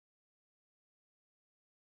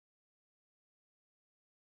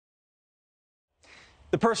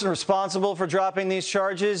The person responsible for dropping these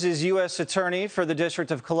charges is U.S. Attorney for the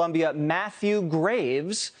District of Columbia, Matthew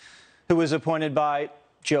Graves, who was appointed by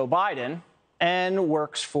Joe Biden and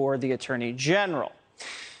works for the Attorney General.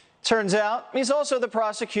 Turns out he's also the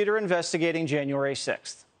prosecutor investigating January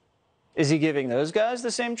 6th. Is he giving those guys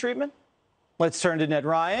the same treatment? Let's turn to Ned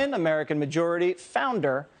Ryun, American Majority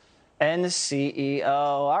founder and CEO.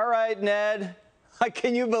 All right, Ned,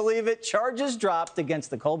 can you believe it? Charges dropped against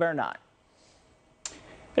the Colbert 9.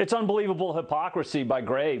 It's unbelievable hypocrisy by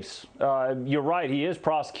Graves. You're right, he is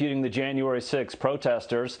prosecuting the January 6th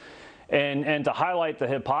protesters. And to highlight the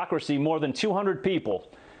hypocrisy, more than 200 people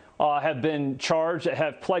have been charged,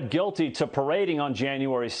 have pled guilty to parading on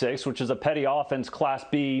January 6th, which is a petty offense Class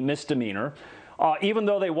B misdemeanor. Even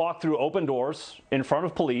though they walked through open doors in front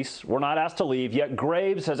of police, were not asked to leave, yet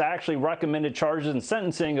Graves has actually recommended charges and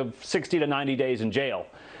sentencing of 60 to 90 days in jail.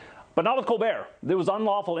 But not with Colbert. There was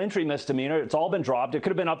unlawful entry misdemeanor. It's all been dropped. It could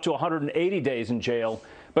have been up to 180 days in jail.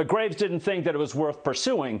 But Graves didn't think that it was worth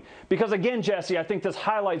pursuing. Because again, Jesse, I think this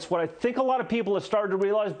highlights what I think a lot of people have started to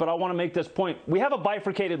realize, but I want to make this point. We have a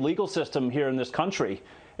bifurcated legal system here in this country,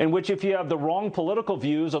 in which if you have the wrong political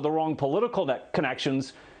views or the wrong political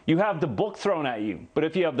connections, you have the book thrown at you. But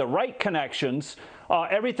if you have the right connections,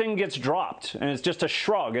 everything gets dropped. And it's just a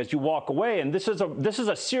shrug as you walk away. And this is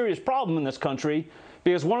a serious problem in this country,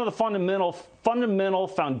 because one of the fundamental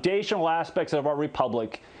foundational aspects of our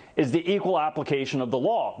republic is the equal application of the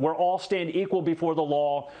law, where all stand equal before the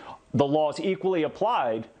law is equally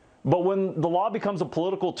applied. But when the law becomes a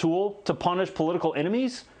political tool to punish political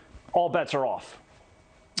enemies, all bets are off.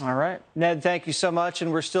 All right. Ned, thank you so much.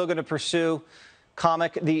 And we're still going to pursue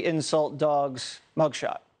comic The Insult Dog's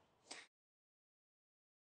mugshot.